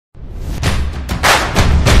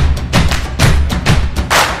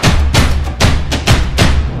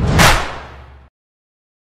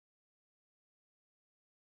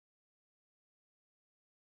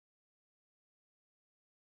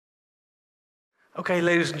Okay,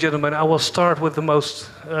 ladies and gentlemen, I will start with the most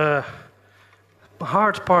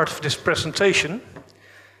hard part of this presentation.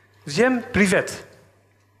 J'aime privet.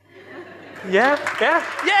 Yeah? Yeah?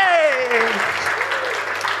 Yay!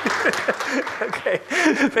 Okay,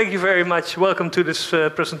 thank you very much. Welcome to this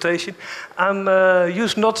presentation. I'm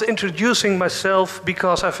used not introducing myself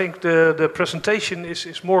because I think the presentation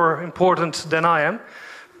is more important than I am.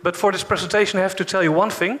 But for this presentation I have to tell you one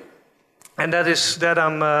thing, and that is that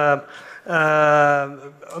I'm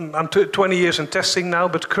 20 years in testing now,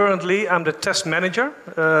 but currently I'm the test manager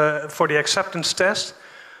for the acceptance test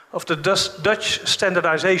of the Dutch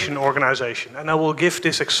standardization organization. And I will give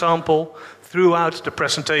this example throughout the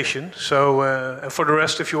presentation. So, and for the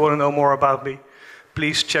rest, if you want to know more about me,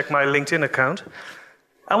 please check my LinkedIn account.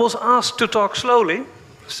 I was asked to talk slowly,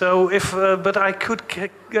 so but I could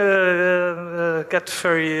get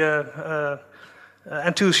very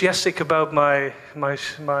enthusiastic about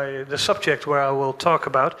the subject where I will talk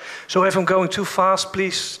about. So if I'm going too fast,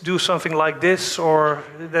 please do something like this, or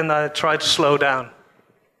then I try to slow down.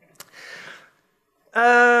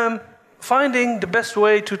 Finding the best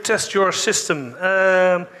way to test your system.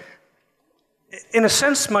 In a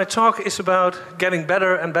sense, my talk is about getting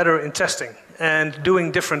better and better in testing and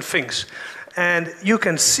doing different things. And you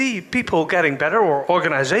can see people getting better, or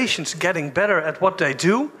organizations getting better at what they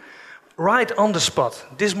do, right on the spot.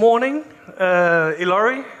 This morning,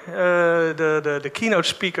 Hilary, the keynote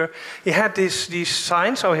speaker, he had these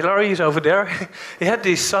signs. Oh, Hilary is over there. He had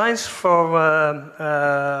these signs from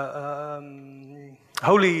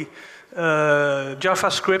Holy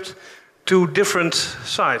JavaScript to different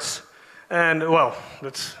sites. And well,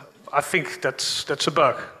 I think that's a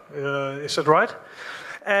bug. Is that right?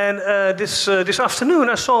 And this afternoon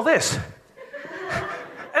I saw this.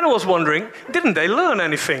 And I was wondering, didn't they learn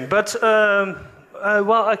anything? But,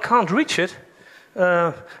 well, I can't reach it.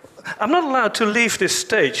 I'm not allowed to leave this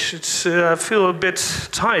stage. I feel a bit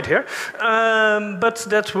tight here. But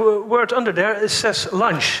that word under there, it says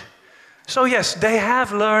lunch. So yes, they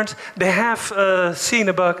have learned, they have seen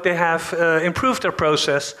a bug, they have improved their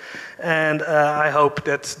process. And I hope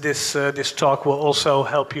that this talk will also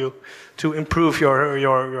help you to improve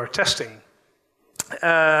your testing.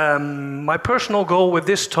 My personal goal with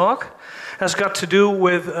this talk has got to do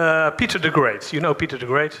with Peter the Great. You know Peter the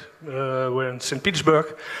Great, we're in St.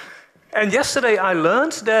 Petersburg. And yesterday I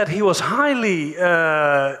learned that he was highly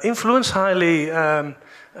influenced, highly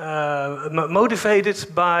motivated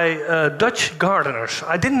by Dutch gardeners.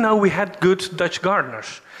 I didn't know we had good Dutch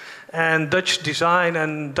gardeners and Dutch design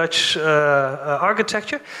and Dutch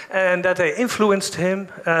architecture, and that they influenced him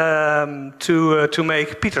to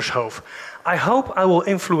make Pietershoofd. I hope I will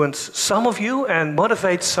influence some of you and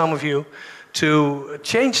motivate some of you to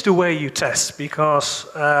change the way you test, because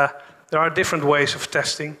there are different ways of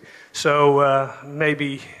testing. So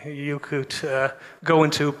maybe you could go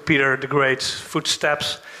into Peter the Great's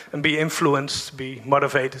footsteps and be influenced, be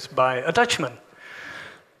motivated by a Dutchman.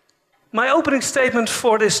 My opening statement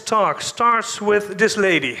for this talk starts with this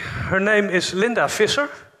lady. Her name is Linda Visser.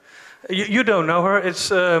 You don't know her,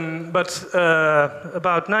 but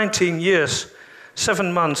about 19 years,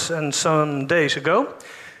 7 months and some days ago,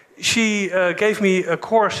 she gave me a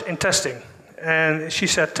course in testing. And she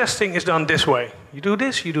said, testing is done this way. You do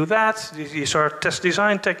this, you do that. These are test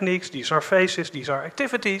design techniques, these are phases, these are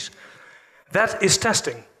activities. That is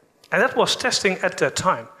testing. And that was testing at that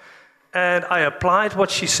time. And I applied what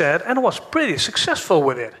she said and was pretty successful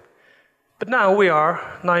with it. But now we are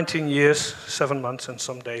 19 years, 7 months and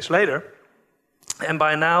some days later. And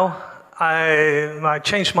by now, I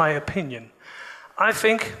changed my opinion. I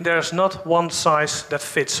think there's not one size that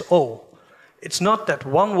fits all. It's not that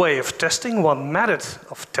one way of testing, one method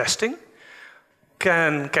of testing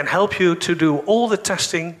can help you to do all the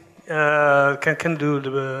testing, help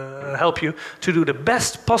you to do the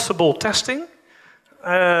best possible testing.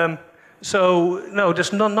 So no,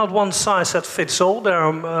 there's not one size that fits all. There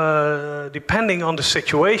are, depending on the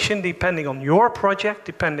situation, depending on your project,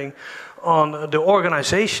 depending on the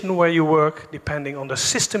organization where you work, depending on the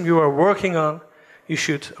system you are working on, you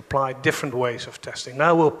should apply different ways of testing.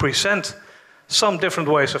 Now we'll present some different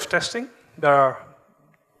ways of testing. There are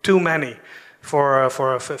too many for a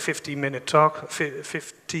 50-minute talk.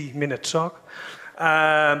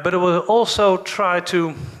 But it will also try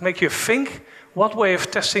to make you think what way of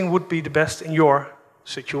testing would be the best in your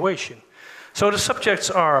situation. So the subjects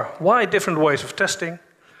are why different ways of testing,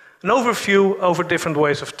 an overview over different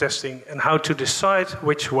ways of testing, and how to decide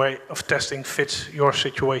which way of testing fits your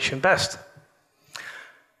situation best.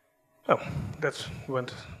 Oh, that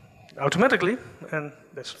went automatically, and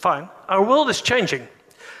that's fine. Our world is changing.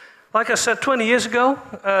 Like I said 20 years ago,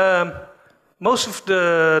 most of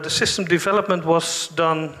the system development was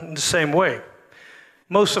done in the same way.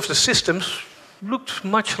 Most of the systems looked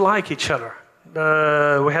much like each other.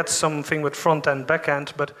 We had something with front end, back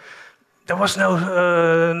end, but there was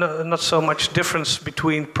not so much difference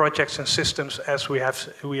between projects and systems as we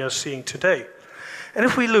are seeing today. And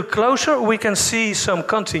if we look closer, we can see some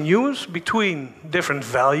continuums between different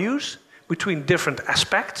values, between different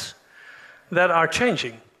aspects that are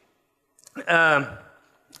changing.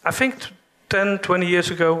 I think 10, 20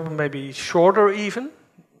 years ago, maybe shorter even.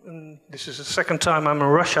 And this is the second time I'm in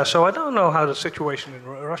Russia, so I don't know how the situation in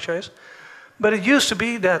Russia is. But it used to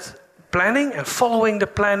be that planning and following the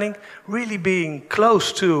planning, really being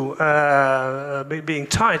close to, being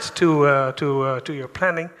tied to your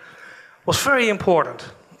planning, was very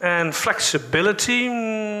important. And flexibility,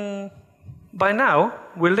 by now,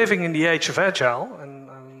 we're living in the age of Agile, and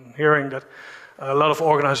I'm hearing that a lot of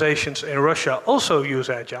organizations in Russia also use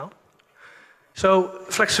Agile. So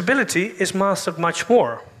flexibility is mastered much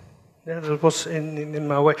more. Yeah, that was in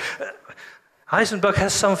my way. Heisenbug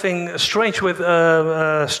has something strange with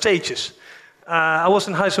stages. I was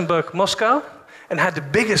in Heisenbug, Moscow, and had the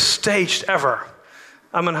biggest stage ever.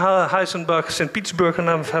 I'm in Heisenbug, St. Petersburg, and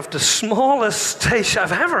I have the smallest stage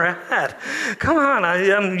I've ever had. Come on,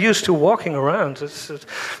 I'm used to walking around.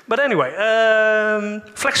 But anyway,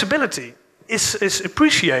 flexibility is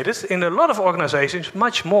appreciated in a lot of organizations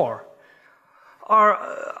much more.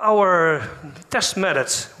 Our test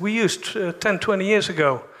methods we used 10, 20 years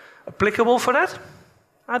ago applicable for that?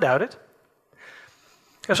 I doubt it.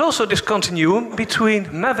 There's also this continuum between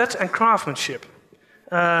method and craftsmanship.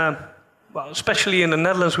 Well, especially in the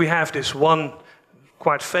Netherlands, we have this one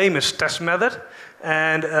quite famous test method,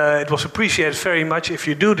 and it was appreciated very much. If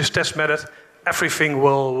you do this test method, everything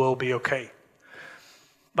will be okay.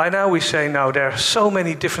 By now we say, now there are so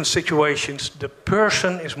many different situations. The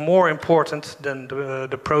person is more important than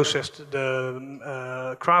the process.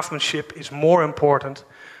 The craftsmanship is more important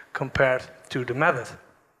compared to the method.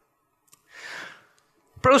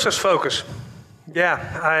 Process focus. Yeah,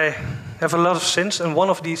 I have a lot of sins, and one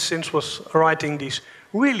of these sins was writing these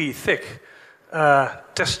really thick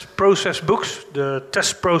test process books, the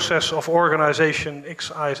test process of organization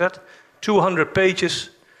XIZ, 200 pages,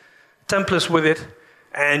 templates with it,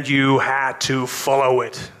 and you had to follow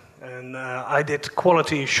it. And I did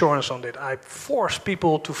quality assurance on it. I forced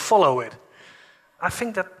people to follow it. I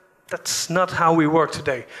think that's not how we work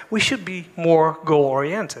today. We should be more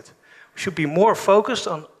goal-oriented. We should be more focused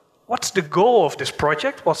on what's the goal of this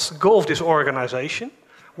project, what's the goal of this organization,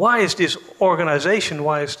 why is this organization,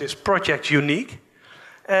 why is this project unique,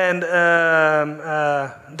 and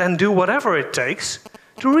then do whatever it takes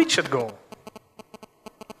to reach that goal.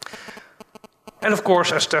 And of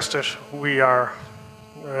course, as testers, we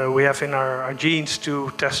have in our genes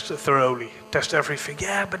to test thoroughly, test everything.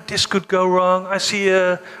 Yeah, but this could go wrong. I see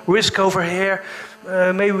a risk over here.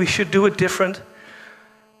 Maybe we should do it different.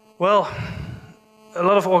 Well, a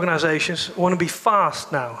lot of organizations want to be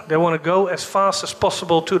fast now. They want to go as fast as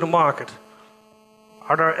possible to the market.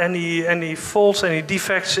 Are there any faults, any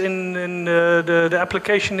defects in the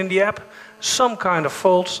application in the app? Some kind of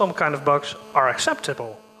faults, some kind of bugs are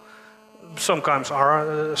acceptable. Sometimes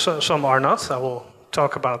are, some are not. I will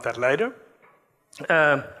talk about that later.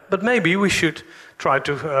 But maybe we should try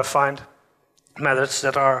to find methods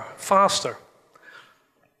that are faster.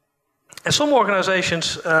 And some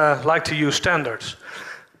organizations like to use standards.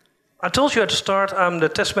 I told you at the start, I'm the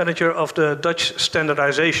test manager of the Dutch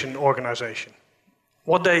standardization organization.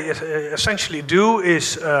 What they essentially do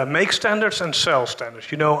is make standards and sell standards.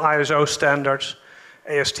 You know, ISO standards,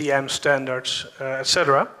 ASTM standards,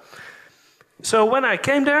 etc. So when I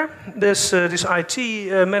came there, this IT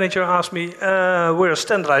manager asked me, we're a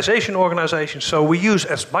standardization organization, so we use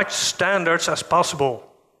as much standards as possible.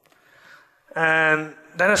 And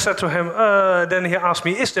then I said to him, then he asked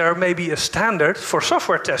me, is there maybe a standard for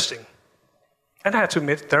software testing? And I had to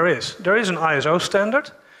admit, there is. There is an ISO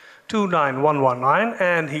standard, 29119,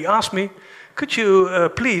 and he asked me, could you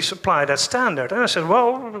please apply that standard? And I said,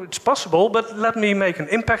 well, it's possible, but let me make an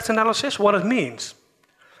impact analysis, what it means.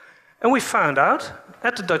 And we found out,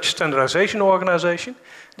 at the Dutch Standardization Organization,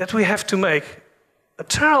 that we have to make a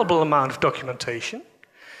terrible amount of documentation,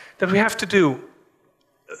 that we have to do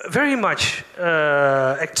very much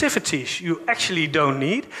activities you actually don't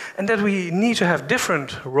need, and that we need to have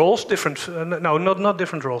different roles, not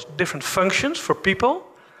different roles, different functions for people,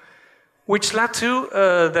 which led to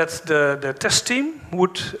that the test team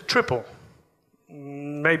would triple,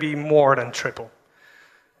 maybe more than triple.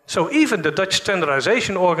 So even the Dutch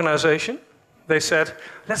Standardization Organization, they said,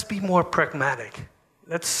 let's be more pragmatic.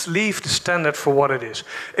 Let's leave the standard for what it is.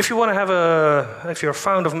 If you want to have if you're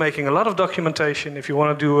fond of making a lot of documentation, if you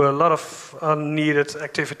want to do a lot of unneeded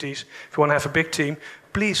activities, if you want to have a big team,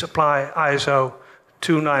 please apply ISO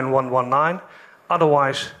 29119.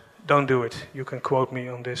 Otherwise, don't do it. You can quote me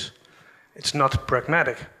on this. It's not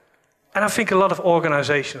pragmatic. And I think a lot of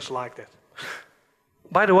organizations like that.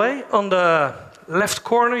 By the way, on the left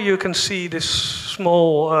corner, you can see this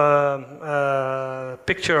small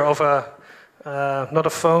picture of not a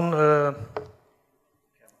phone,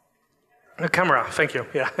 a camera, thank you,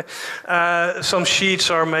 yeah. Some sheets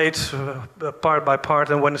are made part by part,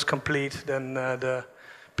 and when it's complete, then the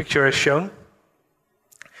picture is shown.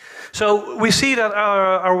 So we see that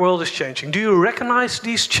our world is changing. Do you recognize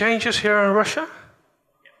these changes here in Russia?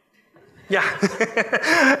 Yeah.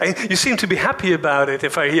 You seem to be happy about it,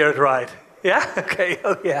 if I hear it right. Yeah? Okay,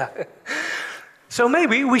 oh yeah. So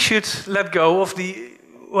maybe we should let go of the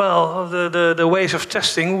ways of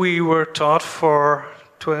testing we were taught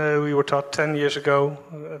 10 years ago,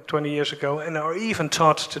 20 years ago, and are even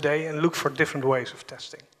taught today, and look for different ways of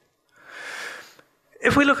testing.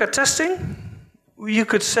 If we look at testing, you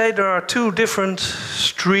could say there are two different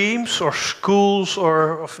streams or schools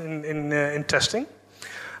in testing.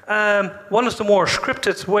 One is the more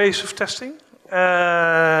scripted ways of testing,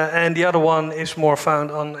 and the other one is more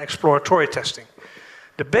found on exploratory testing.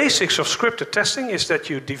 The basics of scripted testing is that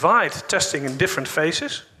you divide testing in different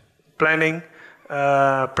phases: planning,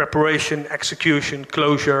 preparation, execution,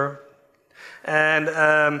 closure, and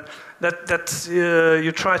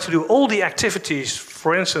you try to do all the activities,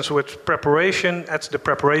 for instance, with preparation at the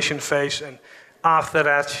preparation phase, and after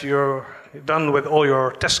that you're done with all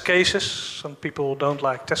your test cases. Some people don't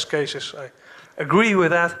like test cases, I agree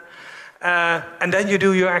with that. And then you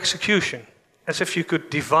do your execution, as if you could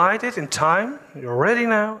divide it in time. You're ready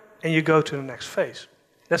now, and you go to the next phase.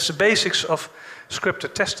 That's the basics of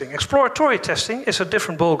scripted testing. Exploratory testing is a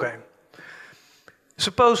different ballgame.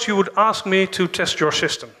 Suppose you would ask me to test your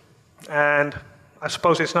system, and I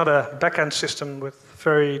suppose it's not a back-end system with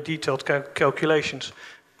very detailed calculations,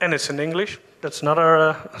 and it's in English. That's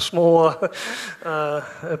another small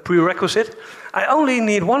prerequisite. I only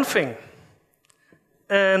need one thing,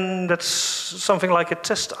 and that's something like a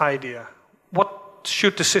test idea. What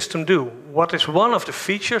should the system do? What is one of the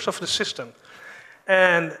features of the system?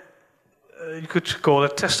 And you could call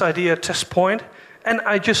it test idea, test point, and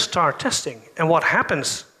I just start testing. And what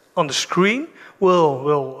happens on the screen will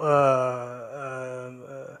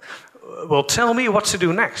tell me what to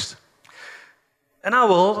do next. And I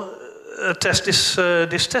will test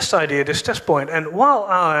this test idea, this test point. And while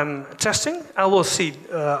I'm testing, I will see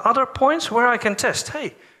other points where I can test.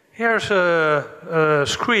 Hey, here's a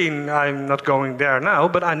screen. I'm not going there now,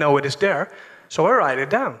 but I know it is there. So I write it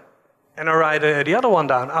down. And I write the other one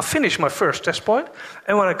down. I'll finish my first test point.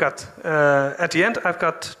 And when I got, at the end, I've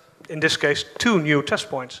got, in this case, 2 new test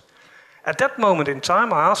points. At that moment in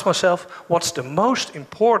time, I ask myself, what's the most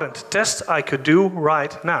important test I could do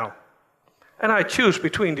right now? And I choose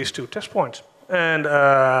between these 2 test points. And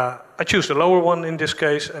I choose the lower one in this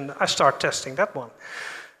case, and I start testing that one.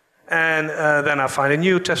 And then I find a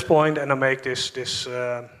new test point, and I make this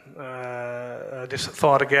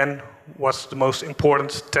thought again. What's the most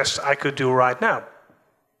important test I could do right now?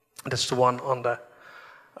 That's the one on the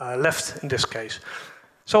left in this case.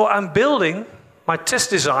 So I'm building my test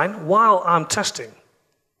design while I'm testing.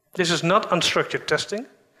 This is not unstructured testing.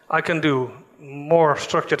 I can do more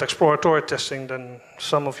structured exploratory testing than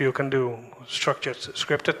some of you can do structured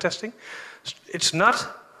scripted testing. It's not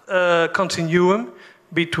a continuum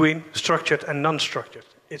between structured and non-structured.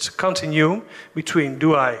 It's a continuum between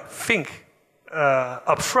do I think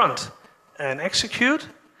up front and execute,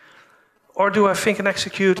 or do I think and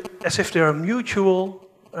execute as if they are mutual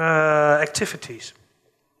activities.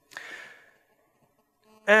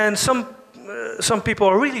 And some people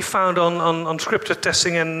are really found on scripted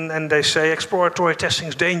testing, and they say exploratory testing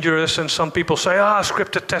is dangerous, and some people say,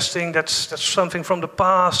 scripted testing, that's something from the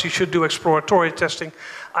past, you should do exploratory testing.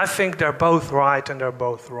 I think they're both right and they're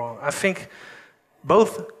both wrong. I think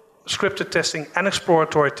both scripted testing and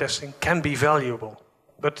exploratory testing can be valuable,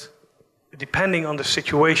 but depending on the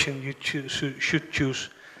situation, you should choose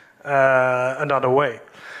another way.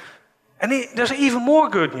 And there's even more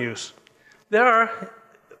good news. There are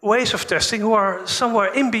ways of testing who are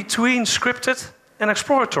somewhere in between scripted and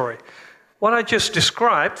exploratory. What I just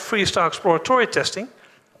described, freestyle exploratory testing,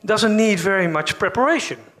 doesn't need very much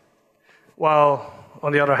preparation. While,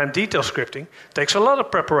 on the other hand, detail scripting takes a lot of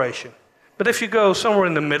preparation. But if you go somewhere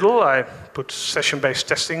in the middle, I put session-based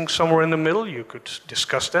testing somewhere in the middle, you could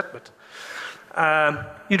discuss that, but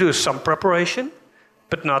you do some preparation,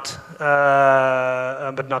 but not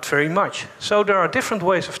very much. So there are different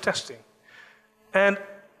ways of testing. And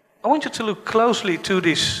I want you to look closely to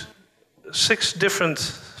these 6 different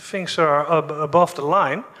things that are above the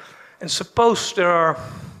line. And suppose there are,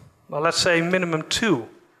 well, let's say minimum 2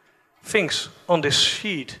 things on this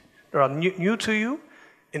sheet that are new to you.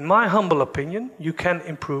 In my humble opinion, you can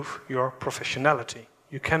improve your professionality.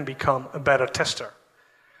 You can become a better tester.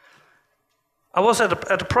 I was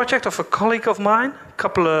at a project of a colleague of mine a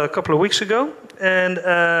couple of weeks ago, and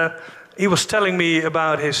he was telling me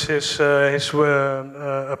about his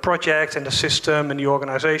project and the system and the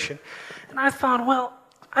organization. And I thought, well,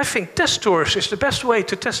 I think test tours is the best way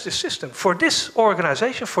to test this system. For this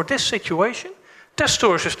organization, for this situation, test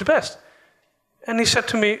tours is the best. And he said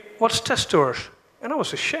to me, what's test tours? And I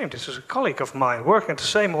was ashamed. This is a colleague of mine working at the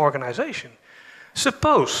same organization.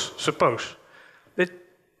 Suppose that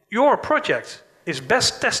your project is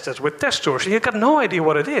best tested with test tours, and you got no idea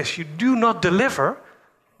what it is. You do not deliver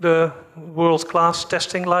the world-class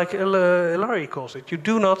testing like Ilari calls it. You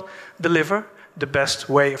do not deliver the best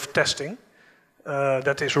way of testing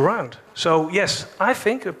that is around. So yes, I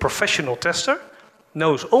think a professional tester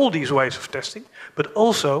knows all these ways of testing, but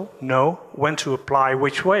also know when to apply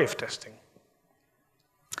which way of testing.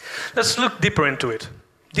 Let's look deeper into it.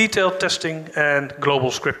 Detailed testing and global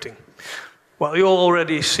scripting. Well, you've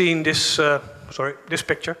already seen this, this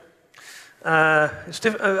picture. I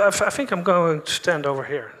think I'm going to stand over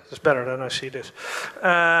here. It's better than I see this.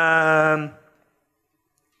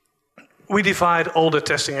 We divide all the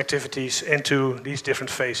testing activities into these different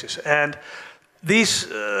phases. And these,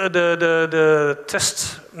 the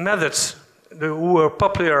test methods who were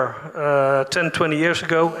popular 10, 20 years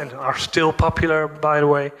ago and are still popular, by the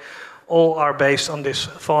way, all are based on this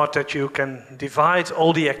thought that you can divide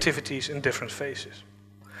all the activities in different phases.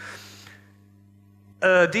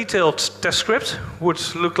 A detailed test script would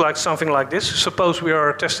look like something like this. Suppose we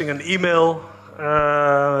are testing an email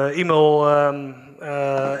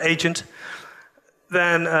agent.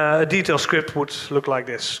 Then a detailed script would look like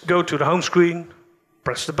this. Go to the home screen,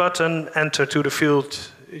 press the button, enter to the field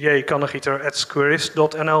Jaap Cannegieter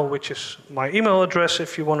 @squarist.nl, which is my email address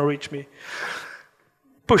if you want to reach me.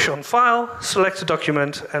 Push on file, select the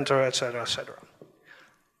document, enter, etc., etc.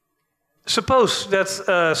 Suppose that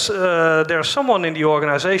there's someone in the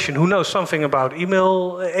organization who knows something about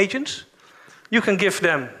email agents. You can give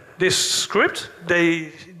them this script.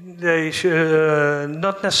 They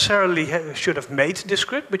not necessarily should have made this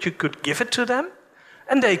script, but you could give it to them,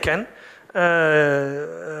 and they can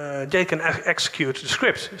execute the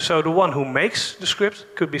script. So the one who makes the script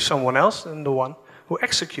could be someone else than the one who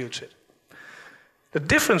executes it. The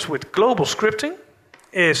difference with global scripting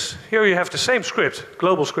is here you have the same script,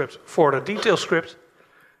 global script, for the detailed script.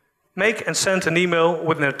 Make and send an email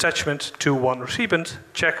with an attachment to one recipient.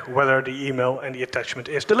 Check whether the email and the attachment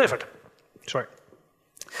is delivered. Sorry.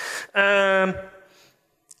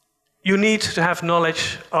 You need to have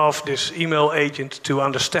knowledge of this email agent to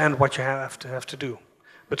understand what you have to do.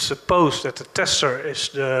 But suppose that the tester is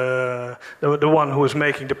the one who is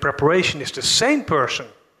making the preparation is the same person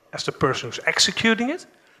as the person who's executing it.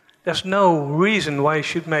 There's no reason why you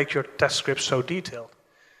should make your test script so detailed.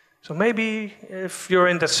 So maybe if you're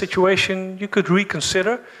in that situation, you could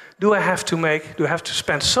reconsider, do I have to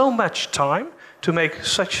spend so much time to make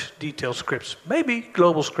such detailed scripts? Maybe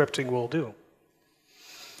global scripting will do.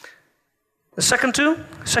 The second two,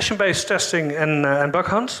 session-based testing and bug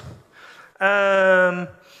hunts.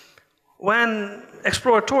 When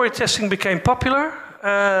exploratory testing became popular,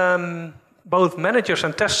 both managers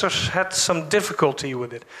and testers had some difficulty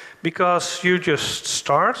with it, because you just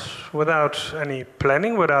start without any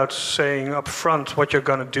planning, without saying up front what you're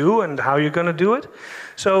going to do and how you're going to do it.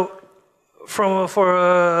 So for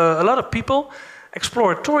a lot of people,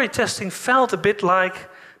 exploratory testing felt a bit like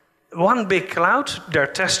one big cloud.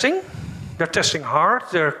 They're testing hard,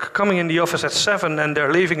 they're coming in the office at 7 and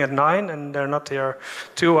they're leaving at 9, and they're not there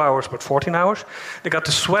 2 hours but 14 hours. They got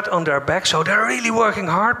the sweat on their back, so they're really working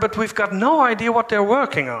hard, but we've got no idea what they're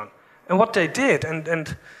working on and what they did.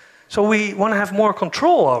 And so we want to have more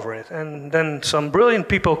control over it. And then some brilliant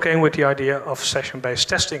people came with the idea of session-based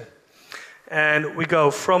testing. And we go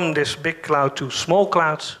from this big cloud to small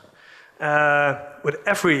clouds. With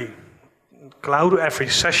every cloud, every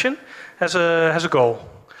session has a goal.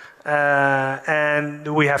 And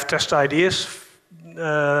we have test ideas,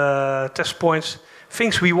 test points,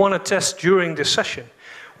 things we want to test during this session.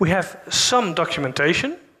 We have some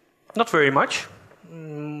documentation, not very much.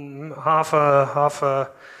 Half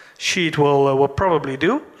a sheet will probably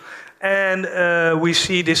do. And we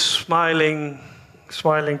see this smiling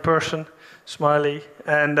person smiley,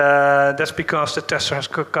 and that's because the tester has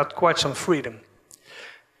got quite some freedom.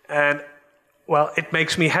 And well, it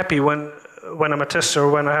makes me happy when I'm a tester,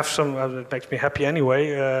 when I have some, it makes me happy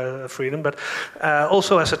anyway, freedom, but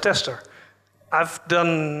also as a tester. I've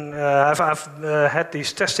had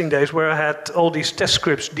these testing days where I had all these test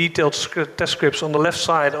scripts, detailed test scripts on the left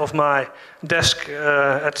side of my desk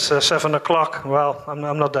at 7 o'clock. Well, I'm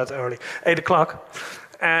not that early, 8 o'clock.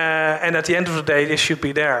 And at the end of the day, they should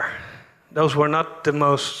be there. Those were not the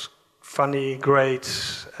most funny, great,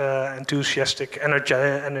 enthusiastic,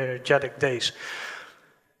 energetic days.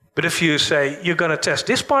 But if you say, you're going to test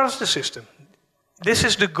this part of the system, this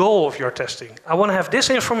is the goal of your testing. I want to have this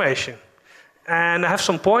information. And I have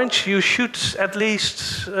some points, you should at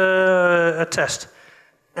least a test.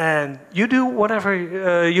 And you do whatever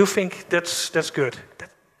you think that's good.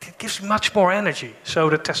 It gives much more energy, so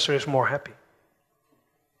the tester is more happy.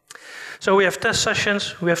 So we have test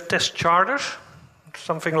sessions, we have test charters,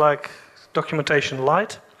 something like documentation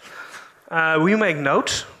light. We make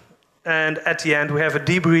notes, and at the end we have a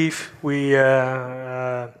debrief. We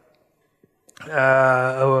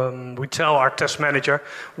tell our test manager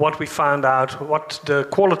what we found out, what the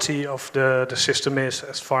quality of the system is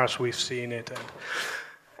as far as we've seen it. And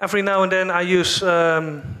every now and then I use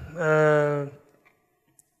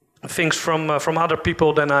things from other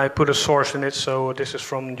people, then I put a source in it. So this is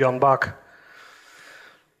from Jan Jaap.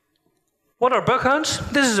 What are bug hunts?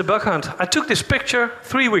 This is a bug hunt. I took this picture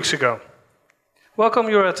 3 weeks ago. Welcome,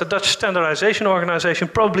 you're at the Dutch Standardization Organization.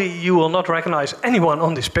 Probably you will not recognize anyone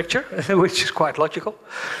on this picture, which is quite logical.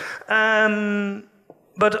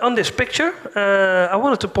 But on this picture, I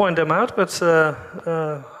wanted to point them out, but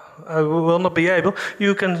I will not be able.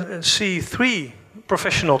 You can see 3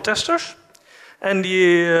 professional testers.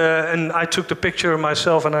 And I took the picture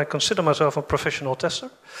myself, and I consider myself a professional tester.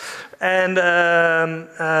 And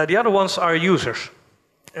the other ones are users.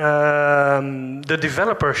 The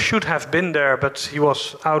developer should have been there, but he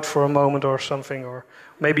was out for a moment or something, or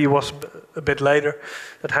maybe he was a bit later.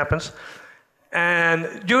 That happens.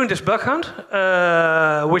 And during this bug hunt,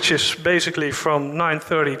 which is basically from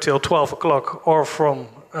 9:30 till 12 o'clock, or from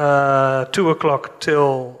 2 o'clock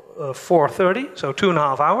till 4:30, so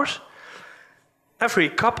 2.5 hours, every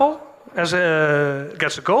couple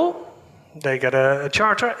gets a goal, they get a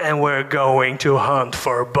charter, and we're going to hunt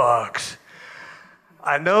for bugs.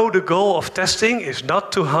 I know the goal of testing is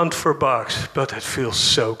not to hunt for bugs, but it feels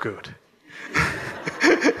so good.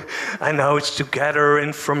 I know it's to gather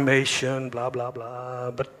information, blah, blah, blah,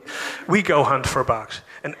 but we go hunt for bugs.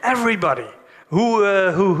 And everybody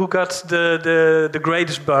who got the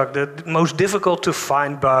greatest bug, the most difficult to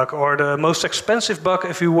find bug, or the most expensive bug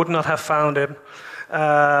if you would not have found it,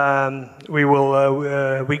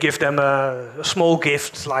 we give them a small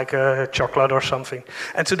gift, like a chocolate or something.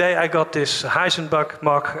 And today I got this Heisenbug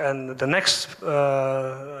mug, and the next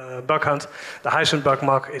bug hunt, the Heisenbug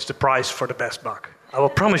mug is the prize for the best bug. I will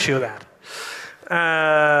promise you that.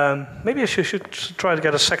 Maybe I should try to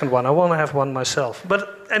get a second one. I want to have one myself. But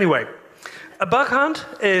anyway, a bug hunt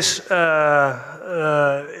is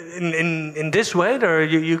in this way.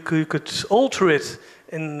 You could alter it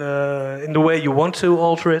in the way you want to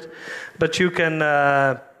alter it, but you can.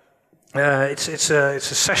 It's a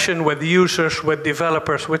session with users, with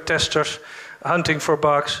developers, with testers, hunting for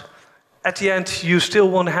bugs. At the end, you still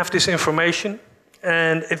want to have this information,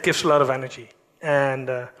 and it gives a lot of energy. And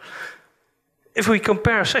if we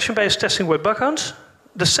compare session-based testing with bug hunts,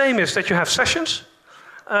 the same is that you have sessions.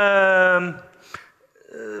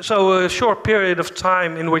 So a short period of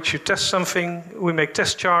time in which you test something, we make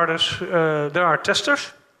test charters. There are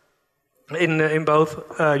testers in both.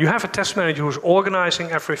 You have a test manager who's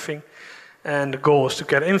organizing everything, and the goal is to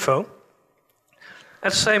get info.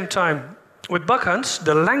 At the same time, with bug hunts,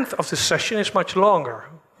 the length of the session is much longer.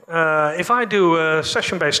 If I do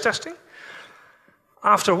session-based testing,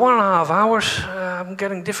 after 1.5 hours, I'm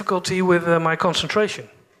getting difficulty with my concentration.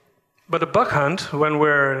 But a bug hunt, when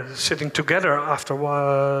we're sitting together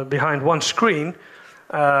behind one screen,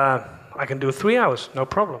 I can do 3 hours, no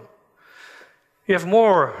problem. You have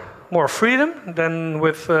more freedom than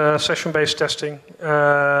with session-based testing.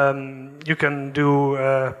 You can do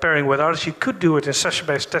pairing with others. You could do it in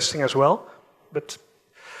session-based testing as well, but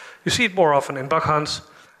you see it more often in bug hunts.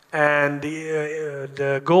 And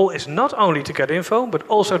the goal is not only to get info, but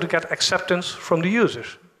also to get acceptance from the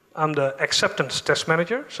users. I'm the acceptance test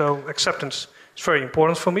manager, so acceptance is very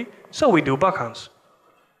important for me. So we do bug hunts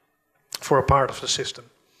for a part of the system.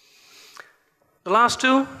 The last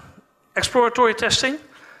two, exploratory testing.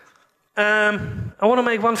 I want to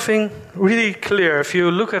make one thing really clear. If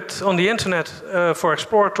you look at on the internet for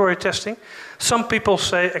exploratory testing, some people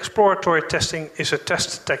say exploratory testing is a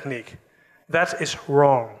test technique. That is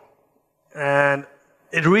wrong. And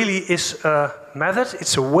it really is a method,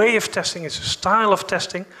 it's a way of testing, it's a style of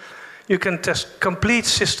testing. You can test complete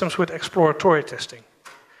systems with exploratory testing.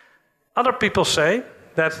 Other people say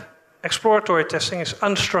that exploratory testing is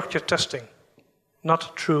unstructured testing.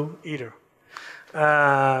 Not true either.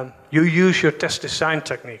 You use your test design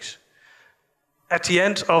techniques. At the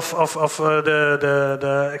end of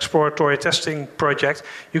the exploratory testing project,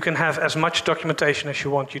 you can have as much documentation as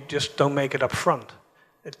you want, you just don't make it up front.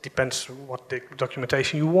 It depends what the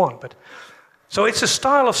documentation you want. So it's a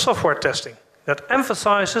style of software testing that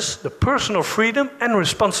emphasizes the personal freedom and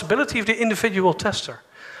responsibility of the individual tester.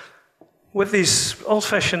 With these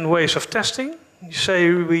old-fashioned ways of testing, you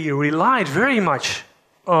say we relied very much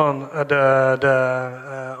on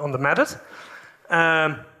the method.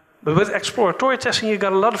 But with exploratory testing, you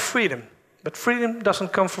got a lot of freedom. But freedom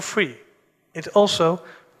doesn't come for free. It also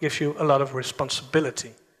gives you a lot of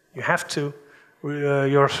responsibility. You have to,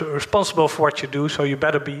 you're responsible for what you do, so you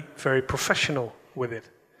better be very professional with it.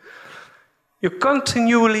 You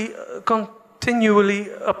continually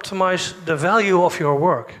optimize the value of your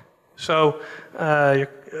work. So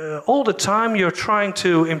all the time you're trying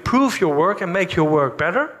to improve your work and make your work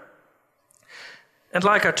better. And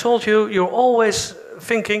like I told you, you're always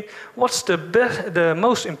thinking, what's the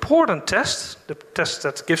most important test? The test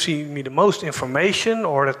that gives me the most information,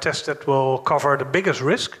 or the test that will cover the biggest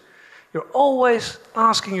risk? You're always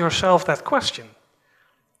asking yourself that question.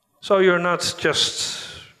 So you're not just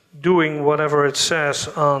doing whatever it says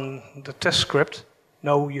on the test script.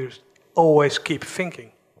 No, you always keep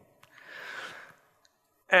thinking.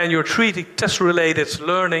 And you're treating test-related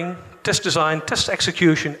learning, test design, test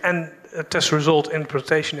execution, and test result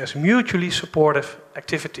interpretation as mutually supportive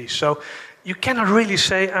activities. So you cannot really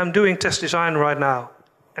say, I'm doing test design right now,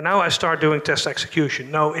 and now I start doing test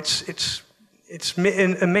execution. No, it's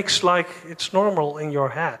in a mix like it's normal in your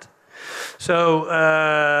head. So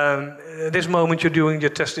at this moment you're doing your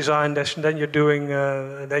test design, then you're doing,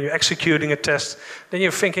 then you're executing a test. Then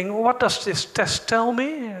you're thinking, what does this test tell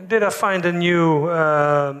me? Did I find a new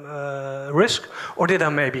risk, or did I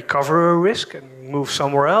maybe cover a risk and move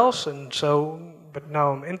somewhere else? And so, but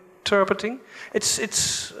now I'm interpreting.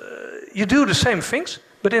 It's you do the same things,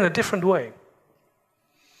 but in a different way.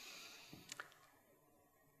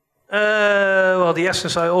 Well, the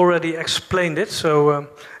essence I already explained it. So.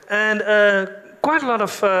 Quite a lot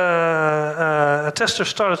of testers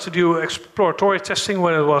started to do exploratory testing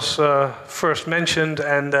when it was first mentioned,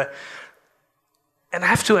 and I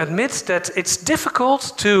have to admit that it's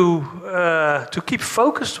difficult to keep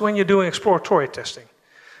focused when you're doing exploratory testing.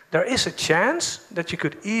 There is a chance that you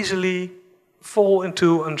could easily fall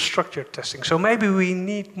into unstructured testing. So maybe we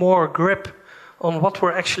need more grip on what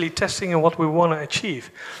we're actually testing and what we want to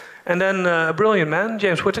achieve. And then a brilliant man,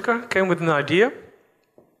 James Whittaker, came with an idea.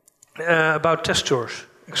 About test tours.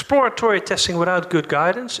 Exploratory testing without good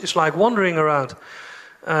guidance is like wandering around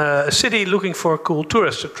a city looking for cool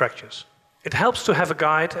tourist attractions. It helps to have a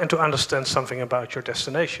guide and to understand something about your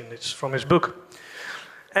destination. It's from his book.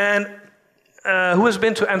 And who has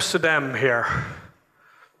been to Amsterdam here?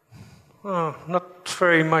 Oh, not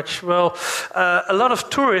very much. Well, a lot of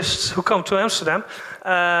tourists who come to Amsterdam,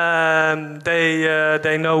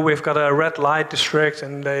 they know we've got a red light district,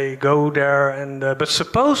 and they go there. And but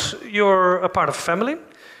suppose you're a part of a family,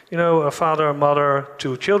 you know, a father, a mother,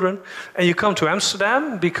 2 children, and you come to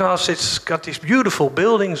Amsterdam because it's got these beautiful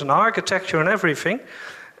buildings and architecture and everything,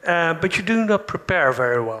 but you do not prepare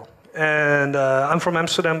very well. And I'm from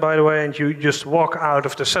Amsterdam, by the way, and you just walk out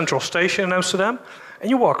of the central station in Amsterdam. And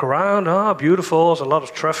you walk around, beautiful, there's a lot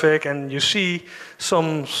of traffic, and you see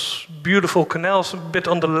some beautiful canals a bit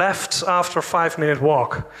on the left after a 5-minute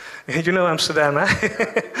walk. You know Amsterdam,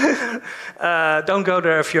 eh? Don't go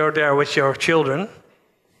there if you're there with your children,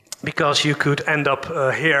 because you could end up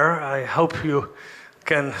here. I hope you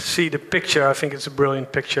can see the picture. I think it's a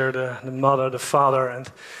brilliant picture, the mother, the father, and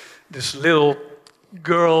this little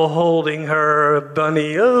girl holding her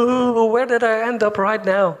bunny. Oh, where did I end up right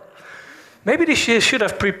now? Maybe they should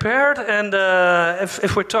have prepared, and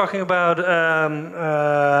if we're talking about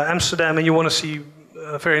Amsterdam and you want to see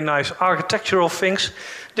very nice architectural things,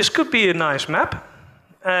 this could be a nice map.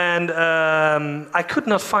 And I could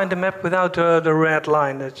not find the map without the red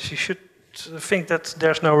line. That you should think that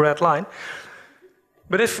there's no red line.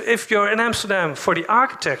 But if you're in Amsterdam for the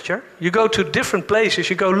architecture, you go to different places,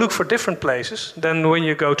 you go look for different places than when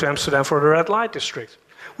you go to Amsterdam for the red light district.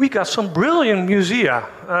 We got some brilliant musea.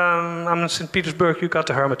 I'm in St. Petersburg, you got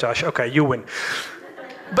the Hermitage. Okay, you win.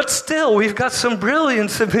 But still, we've got some brilliant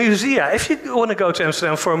musea. If you want to go to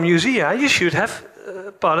Amsterdam for a musea, you should have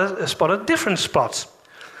spotted different spots.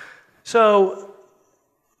 So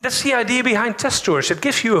that's the idea behind test tours. It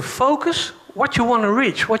gives you a focus, what you want to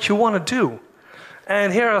reach, what you want to do.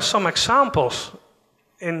 And here are some examples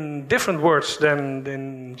in different words than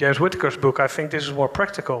in James Whittaker's book. I think this is more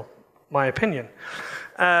practical, my opinion.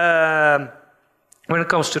 When it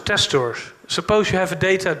comes to test tours, suppose you have a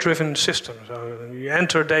data-driven system. So you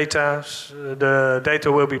enter data, the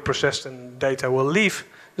data will be processed and data will leave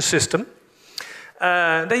the system.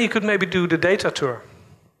 Then you could maybe do the data tour.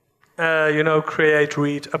 Create,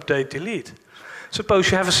 read, update, delete.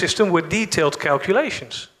 Suppose you have a system with detailed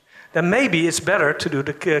calculations. Then maybe it's better to do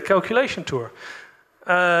the calculation tour.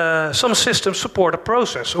 Some systems support a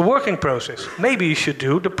process, a working process. Maybe you should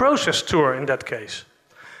do the process tour in that case.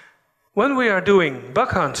 When we are doing bug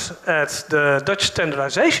hunts at the Dutch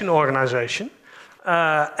Standardization Organization,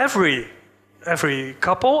 every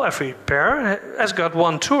couple, every pair has got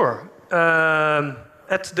one tour.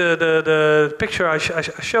 At the picture I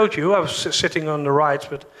showed you, I was sitting on the right,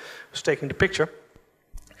 but I was taking the picture.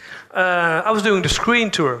 I was doing the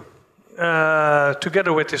screen tour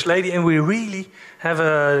together with this lady, and we really have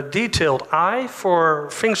a detailed eye for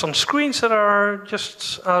things on screens that are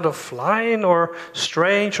just out of line or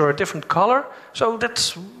strange or a different color. So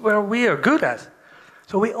that's where we are good at.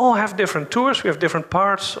 So we all have different tours, we have different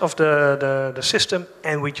parts of the system,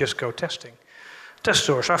 and we just go testing. Test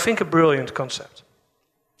tours, I think, a brilliant concept.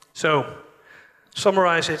 So,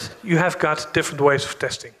 summarize it, you have got different ways of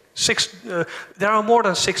testing. There are more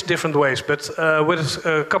than 6 different ways, but with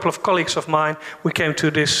a couple of colleagues of mine, we came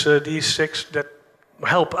to these 6 that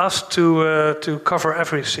help us to cover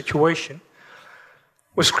every situation.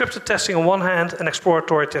 With scripted testing on one hand and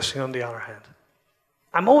exploratory testing on the other hand.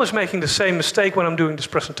 I'm always making the same mistake when I'm doing this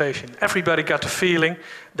presentation. Everybody got the feeling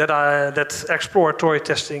that exploratory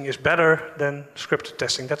testing is better than scripted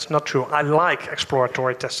testing. That's not true. I like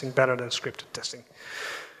exploratory testing better than scripted testing.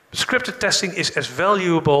 Scripted testing is as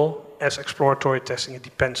valuable as exploratory testing. It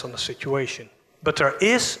depends on the situation. But there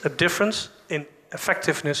is a difference in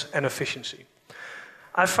effectiveness and efficiency.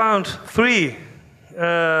 I found 3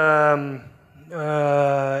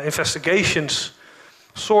 investigations,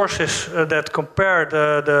 sources that compare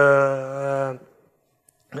the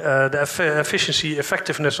efficiency,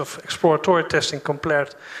 effectiveness of exploratory testing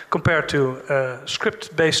compared to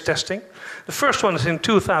script-based testing. The first one is in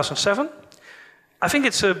 2007. I think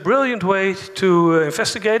it's a brilliant way to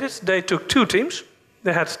investigate it. They took 2 teams.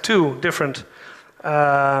 They had 2 different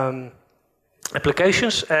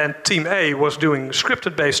applications, and Team A was doing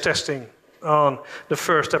scripted-based testing on the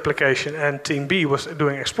first application, and Team B was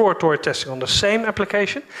doing exploratory testing on the same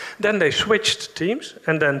application. Then they switched teams,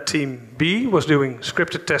 and then Team B was doing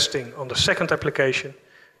scripted testing on the second application,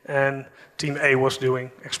 and Team A was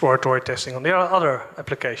doing exploratory testing on the other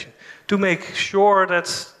application, to make sure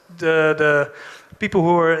that the people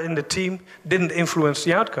who were in the team didn't influence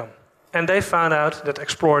the outcome. And they found out that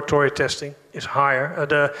exploratory testing is higher.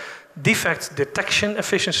 The defect detection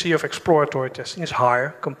efficiency of exploratory testing is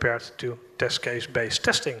higher compared to test case-based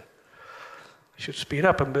testing. I should speed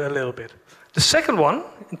up a little bit. The second one,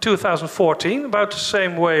 in 2014, about the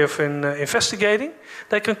same way of investigating,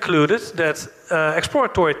 they concluded that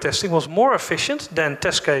exploratory testing was more efficient than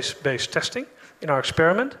test case-based testing in our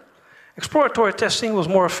experiment. Exploratory testing was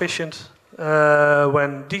more efficient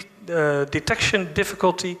when detection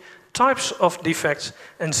difficulty, types of defects,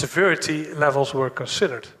 and severity levels were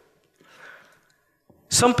considered.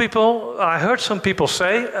 I heard some people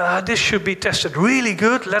say, this should be tested really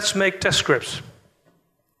good, let's make test scripts.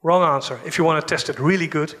 Wrong answer. If you want to test it really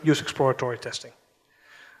good, use exploratory testing.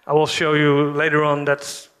 I will show you later on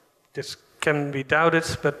that this can be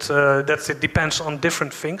doubted, but it depends on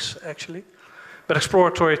different things, actually. But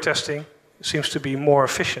exploratory testing seems to be more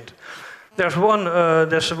efficient. There's one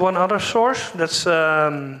other source that's in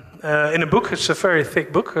a book. It's a very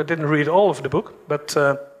thick book. I didn't read all of the book, but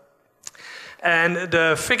and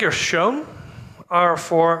the figures shown are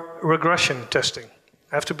for regression testing.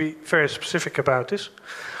 I have to be very specific about this.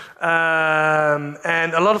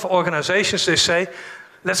 And a lot of organizations, they say,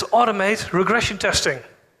 let's automate regression testing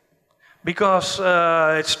because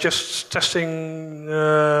it's just testing,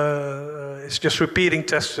 it's just repeating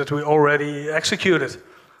tests that we already executed.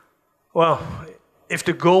 Well, if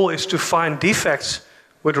the goal is to find defects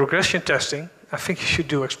with regression testing, I think you should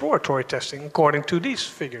do exploratory testing according to these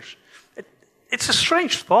figures. It's a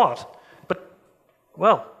strange thought, but,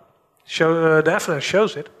 well, the evidence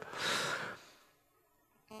shows it.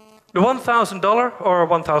 The $1,000 or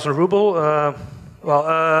 1,000 ruble,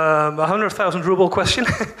 100,000 ruble question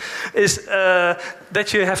is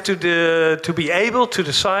that you have to be able to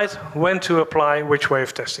decide when to apply which way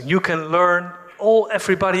of testing. You can learn,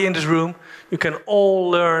 everybody in this room, you can all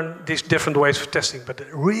learn these different ways of testing, but the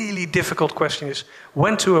really difficult question is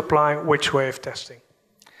when to apply which way of testing.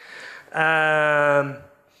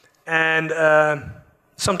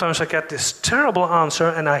 Sometimes I get this terrible answer,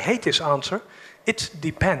 and I hate this answer. It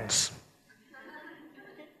depends.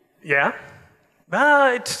 Yeah?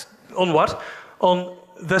 It's on what? On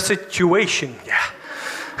the situation. Yeah.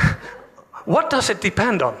 What does it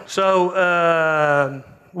depend on? So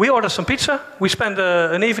we order some pizza. We spend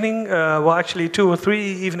an evening, actually 2 or 3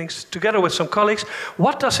 evenings together with some colleagues.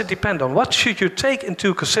 What does it depend on? What should you take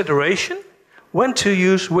into consideration when to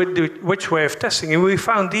use which way of testing? And we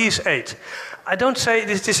found these 8. I don't say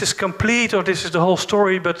this is complete or this is the whole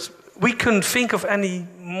story, but we couldn't think of any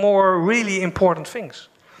more really important things.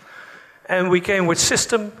 And we came with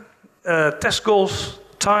system, test goals,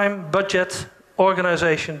 time, budget,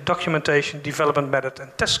 organization, documentation, development method,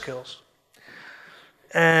 and test skills.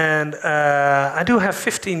 And I do have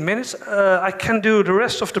 15 minutes. I can do the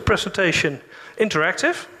rest of the presentation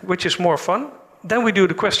interactive, which is more fun. Then we do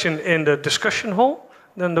the question in the discussion hall.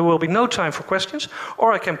 Then there will be no time for questions.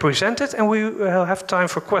 Or I can present it and we will have time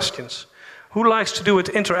for questions. Who likes to do it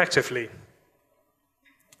interactively?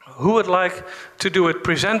 Who would like to do it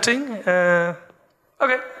presenting?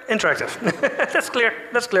 Okay, interactive. That's clear,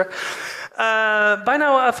 that's clear. By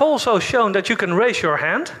now I've also shown that you can raise your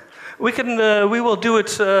hand. We will do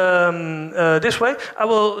it this way. I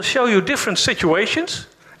will show you different situations.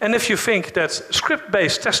 And if you think that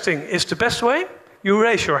script-based testing is the best way, you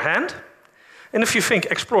raise your hand. And if you think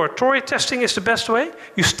exploratory testing is the best way,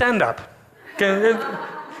 you stand up.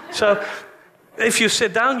 So if you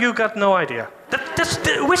sit down, you got no idea.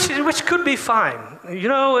 Which could be fine. You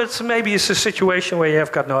know, maybe it's a situation where you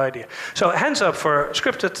have got no idea. So hands up for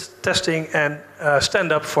scripted testing and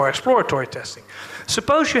stand up for exploratory testing.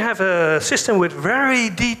 Suppose you have a system with very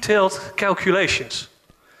detailed calculations.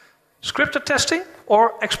 Scripted testing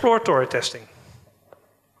or exploratory testing?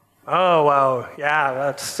 Oh, wow. Yeah,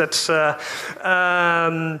 that's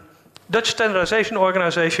Dutch Standardization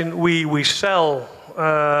Organization. We sell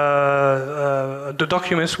the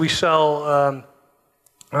documents, we sell,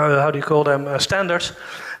 how do you call them, standards.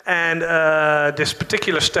 And this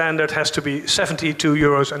particular standard has to be 72.19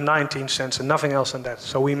 euros and nothing else than that.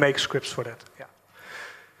 So we make scripts for that. Yeah.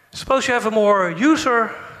 Suppose you have a more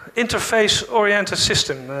user interface-oriented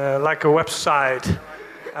system, like a website.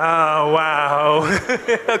 Oh, wow.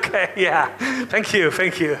 Okay, yeah. Thank you.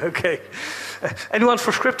 Okay. Anyone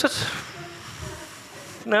for scripted?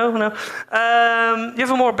 No? You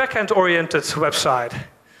have a more back-end-oriented website.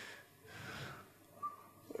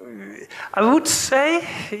 I would say,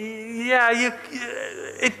 yeah,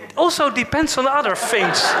 it also depends on other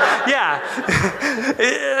things. Yeah.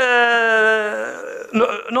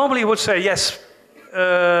 Normally you would say, yes,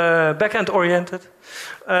 back-end oriented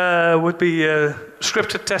would be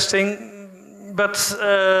scripted testing, but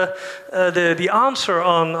the answer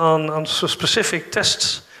on specific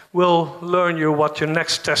tests will learn you what your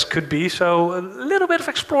next test could be. So a little bit of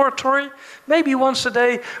exploratory, maybe once a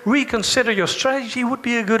day, reconsider your strategy would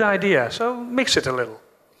be a good idea. So mix it a little.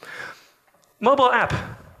 Mobile app.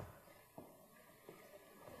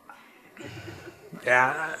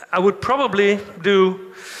 Yeah, I would probably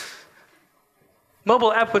do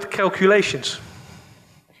mobile app with calculations.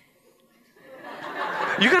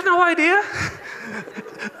 You got no idea?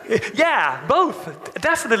 Yeah, both.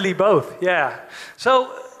 Definitely both, yeah.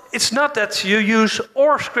 So it's not that you use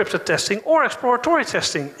or scripted testing or exploratory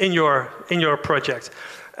testing in your project.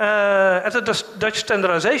 At the Dutch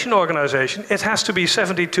Standardization Organization, it has to be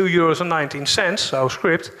 72.19 euros, so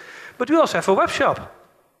script. But we also have a web shop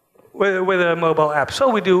with a mobile app, so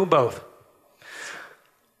we do both.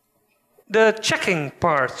 The checking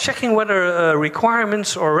part, checking whether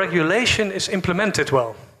requirements or regulation is implemented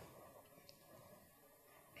well.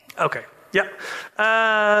 Okay, yeah.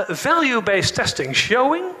 Value-based testing,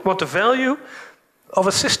 showing what the value of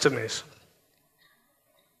a system is.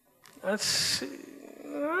 Let's see.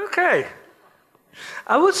 Okay.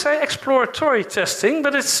 I would say exploratory testing,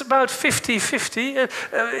 but it's about 50-50.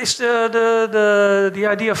 Is the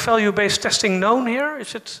idea of value-based testing known here?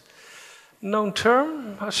 Is it a known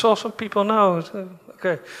term? I saw some people know.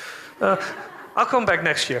 Okay. I'll come back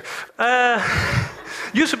next year.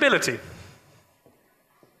 Usability.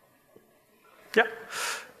 Yeah.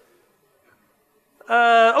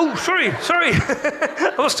 Oh, sorry.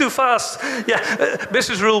 I was too fast. Yeah,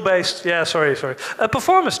 business rule based. Yeah, sorry.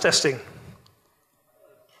 Performance testing.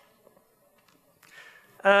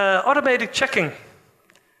 Automated checking.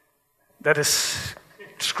 That is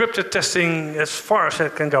scripted testing as far as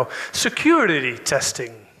it can go. Security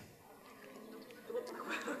testing.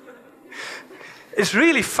 It's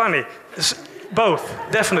really funny. It's both,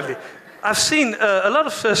 definitely. I've seen a lot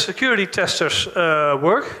of security testers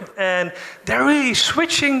work, and they're really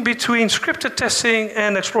switching between scripted testing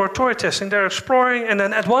and exploratory testing. They're exploring, and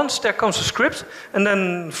then at once there comes a script, and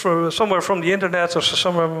then somewhere from the internet or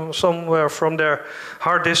somewhere from their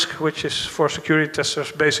hard disk, which is for security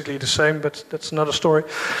testers basically the same, but that's another story.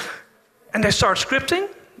 And they start scripting,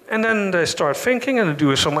 and then they start thinking, and they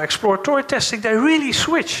do some exploratory testing. They really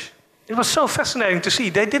switch. It was so fascinating to see.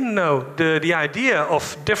 They didn't know the idea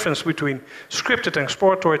of difference between scripted and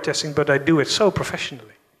exploratory testing, but they do it so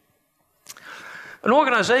professionally. An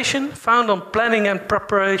organization found on planning and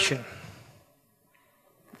preparation.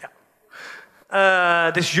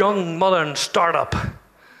 Yeah. This young, modern startup.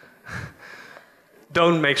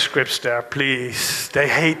 Don't make scripts there, please. They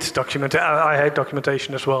hate documentation. I hate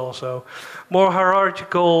documentation as well. So, more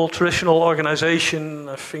hierarchical, traditional organization.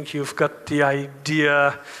 I think you've got the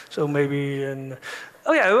idea. So maybe, when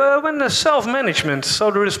the self-management.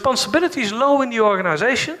 So the responsibility is low in the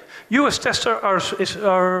organization. You as tester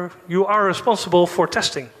are responsible for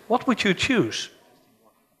testing. What would you choose?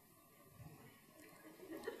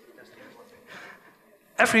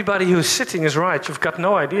 Everybody who's sitting is right. You've got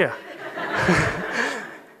no idea.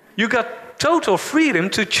 You got total freedom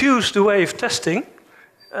to choose the way of testing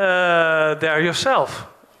there yourself.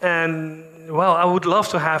 And well, I would love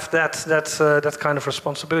to have that kind of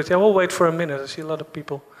responsibility. I will wait for a minute. I see a lot of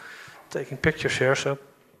people taking pictures here. So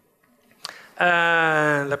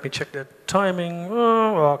let me check the timing.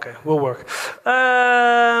 Oh, okay, will work.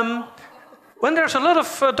 When there's a lot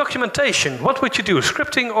of documentation, what would you do?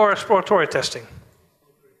 Scripting or exploratory testing?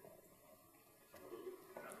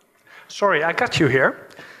 Sorry, I got you here.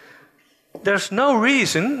 There's no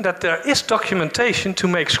reason that there is documentation to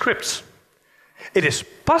make scripts. It is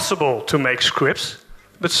possible to make scripts,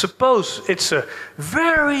 but suppose it's a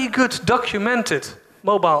very good documented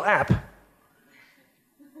mobile app.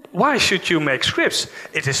 Why should you make scripts?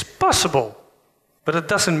 It is possible, but it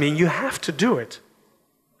doesn't mean you have to do it.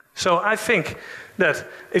 So I think that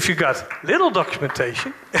if you got little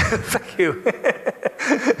documentation, thank you.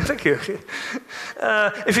 Thank you.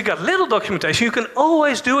 If you got little documentation, you can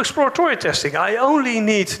always do exploratory testing. I only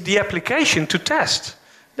need the application to test.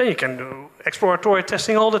 Then you can do exploratory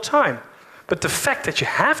testing all the time. But the fact that you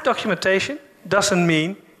have documentation doesn't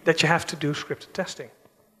mean that you have to do scripted testing.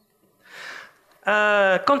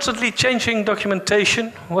 Constantly changing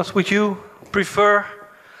documentation, what would you prefer?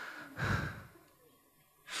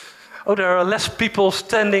 Oh, there are less people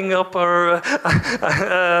standing up, or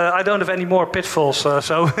I don't have any more pitfalls,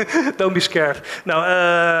 so don't be scared. No,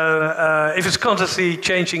 if it's constantly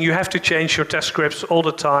changing, you have to change your test scripts all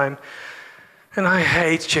the time. And I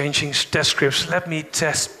hate changing test scripts. Let me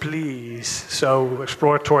test, please. So,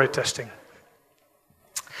 exploratory testing.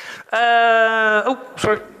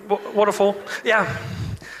 Sorry, waterfall. Yeah,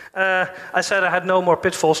 I said I had no more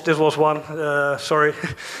pitfalls. This was one. Sorry.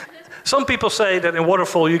 Some people say that in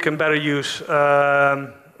waterfall you can better use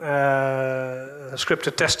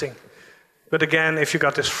scripted testing. But again, if you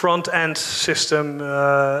got this front-end system,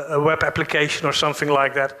 a web application or something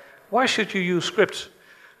like that, why should you use scripts?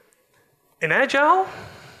 In Agile,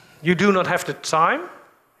 you do not have the time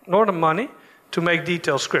nor the money to make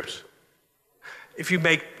detailed scripts. If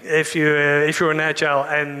you're in Agile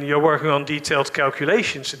and you're working on detailed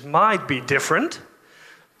calculations, it might be different.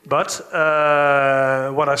 But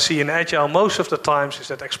what I see in Agile most of the times is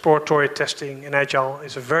that exploratory testing in Agile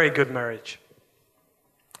is a very good marriage.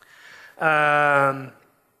 But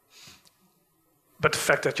the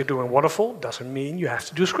fact that you're doing waterfall doesn't mean you have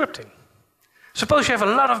to do scripting. Suppose you have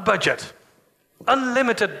a lot of budget,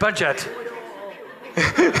 unlimited budget.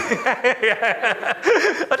 Yeah.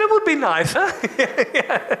 Oh, that would be nice, huh?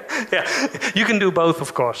 Yeah. You can do both,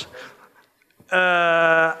 of course.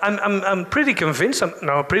 I'm pretty convinced,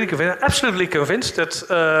 absolutely convinced that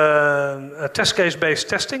test case-based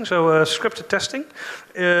testing, so scripted testing,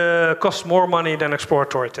 costs more money than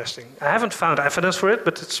exploratory testing. I haven't found evidence for it,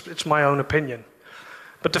 but it's my own opinion.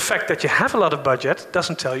 But the fact that you have a lot of budget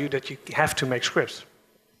doesn't tell you that you have to make scripts.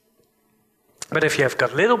 But if you have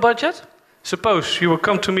got little budget, suppose you would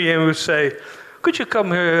come to me and would say, could you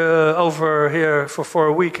come over here for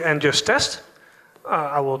a week and just test?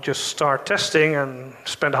 I will just start testing and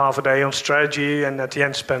spend half a day on strategy, and at the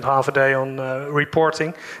end spend half a day on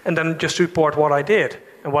reporting, and then just report what I did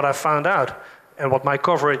and what I found out and what my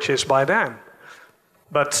coverage is by then.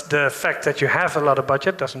 But the fact that you have a lot of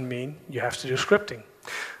budget doesn't mean you have to do scripting.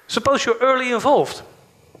 Suppose you're early involved.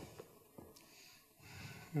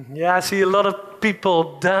 Yeah, I see a lot of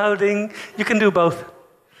people doubting. You can do both.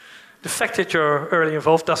 The fact that you're early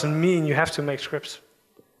involved doesn't mean you have to make scripts.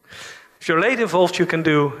 If you're late involved, you can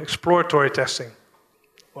do exploratory testing.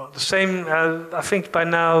 Well, the same, I think by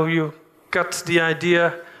now you got the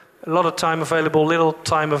idea. A lot of time available, little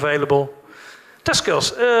time available. Test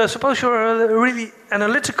skills. Suppose you're a really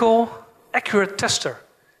analytical, accurate tester.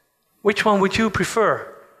 Which one would you prefer?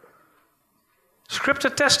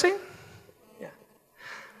 Scripted testing? Yeah.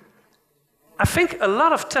 I think a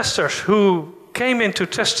lot of testers who came into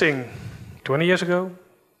testing 20 years ago,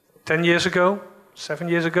 10 years ago, 7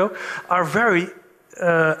 years ago, are very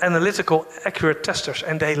analytical, accurate testers,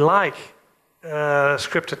 and they like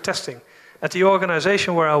scripted testing. At the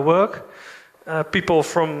organization where I work, people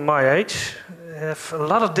from my age have a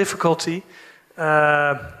lot of difficulty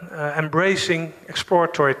embracing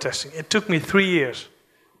exploratory testing. It took me 3 years,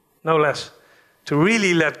 no less, to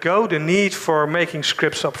really let go the need for making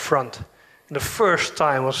scripts up front. And the first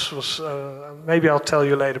time was maybe I'll tell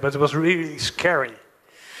you later, but it was really scary.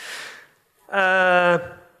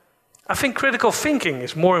 I think critical thinking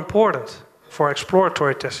is more important for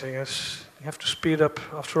exploratory testing. You have to speed up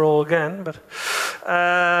after all again, but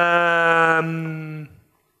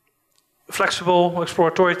flexible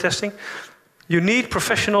exploratory testing. You need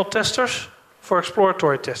professional testers for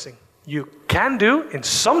exploratory testing. You can do, in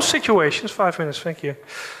some situations, 5 minutes, thank you.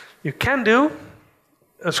 You can do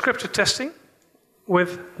scripted testing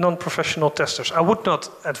with non-professional testers. I would not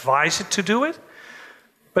advise it to do it,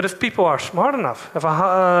 but if people are smart enough and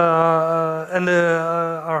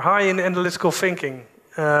are high in analytical thinking,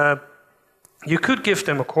 you could give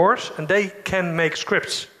them a course and they can make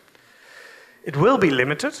scripts. It will be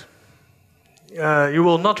limited. You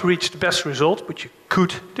will not reach the best result, but you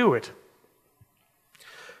could do it.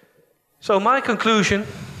 So my conclusion,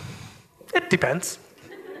 it depends.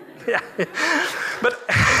 Yeah, but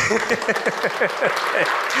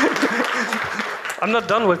I'm not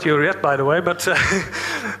done with you yet, by the way, but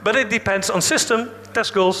it depends on system,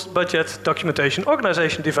 test goals, budget, documentation,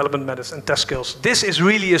 organization, development methods, and test skills. This is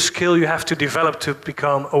really a skill you have to develop to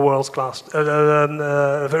become a world-class,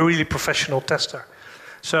 a really professional tester.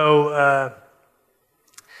 So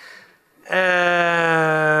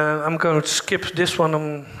I'm going to skip this one.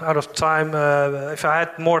 I'm out of time. If I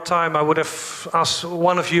had more time, I would have asked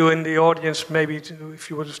one of you in the audience, maybe if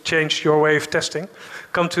you would have changed your way of testing.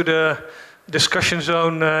 Come to the discussion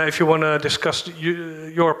zone if you want to discuss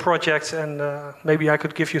your project, and maybe I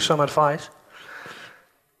could give you some advice.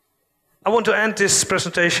 I want to end this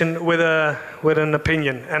presentation with an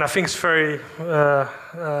opinion, and I think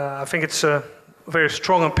it's a very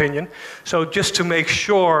strong opinion. So just to make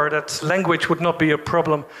sure that language would not be a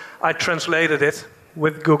problem, I translated it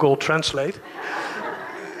with Google Translate.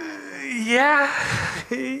 Yeah.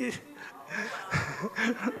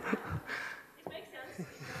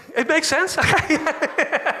 It makes sense?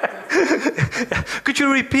 Could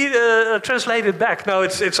you repeat, translate it back? No,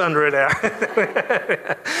 it's under there.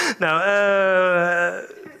 Now,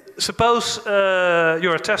 suppose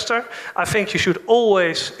you're a tester. I think you should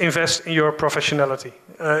always invest in your professionality.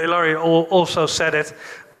 Ilari also said it.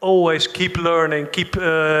 Always keep learning, keep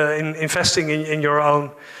investing in your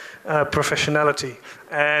own professionality.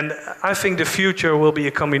 And I think the future will be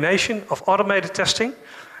a combination of automated testing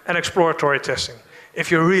and exploratory testing. If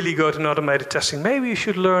you're really good in automated testing, maybe you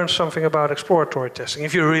should learn something about exploratory testing.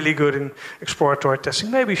 If you're really good in exploratory testing,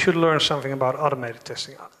 maybe you should learn something about automated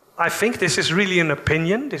testing. I think this is really an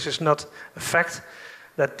opinion, this is not a fact,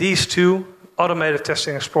 that these two, automated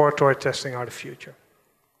testing and exploratory testing, are the future.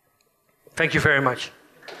 Thank you very much.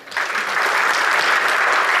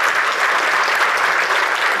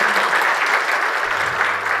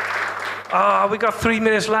 We got 3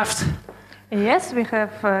 minutes left. Yes, we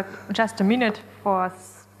have just a minute for a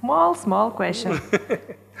small question.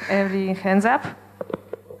 Every hands up?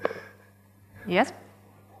 Yes?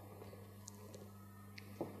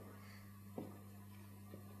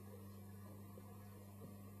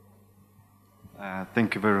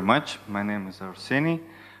 Thank you very much. My name is Arseny,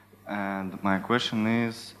 and my question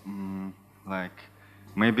is, like,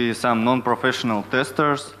 maybe some non-professional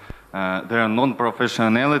testers, their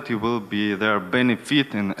non-professionality will be their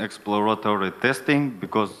benefit in exploratory testing,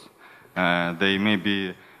 because they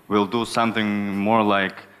maybe will do something more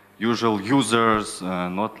like usual users,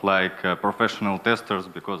 not like professional testers,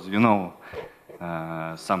 because, you know,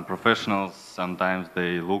 some professionals, sometimes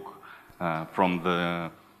they look from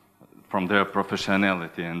their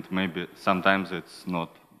professionality, and maybe sometimes it's not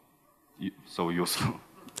so useful.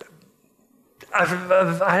 I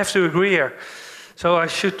have to agree here. So I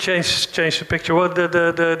should change the picture. Well,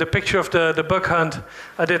 the picture of the bug hunt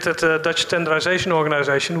I did at the Dutch Standardization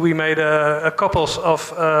Organization. We made a couples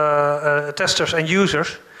of testers and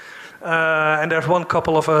users. And there's one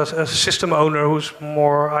couple of a system owner who's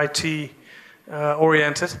more IT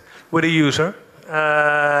oriented with a user.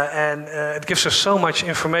 And it gives us so much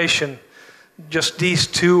information, just these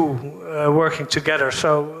two working together.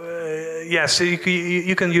 So yes,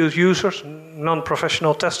 you can use users,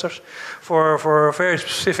 non-professional testers, for very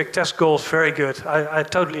specific test goals. Very good. I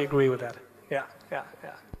totally agree with that. Yeah.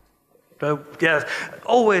 So yeah,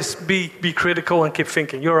 always be critical and keep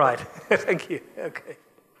thinking. You're right. Thank you. Okay.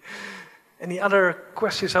 Any other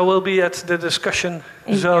questions? I will be at the discussion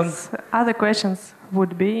zone. Yes, other questions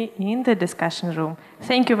would be in the discussion room.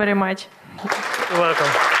 Thank you very much. You're welcome.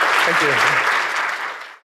 Thank you.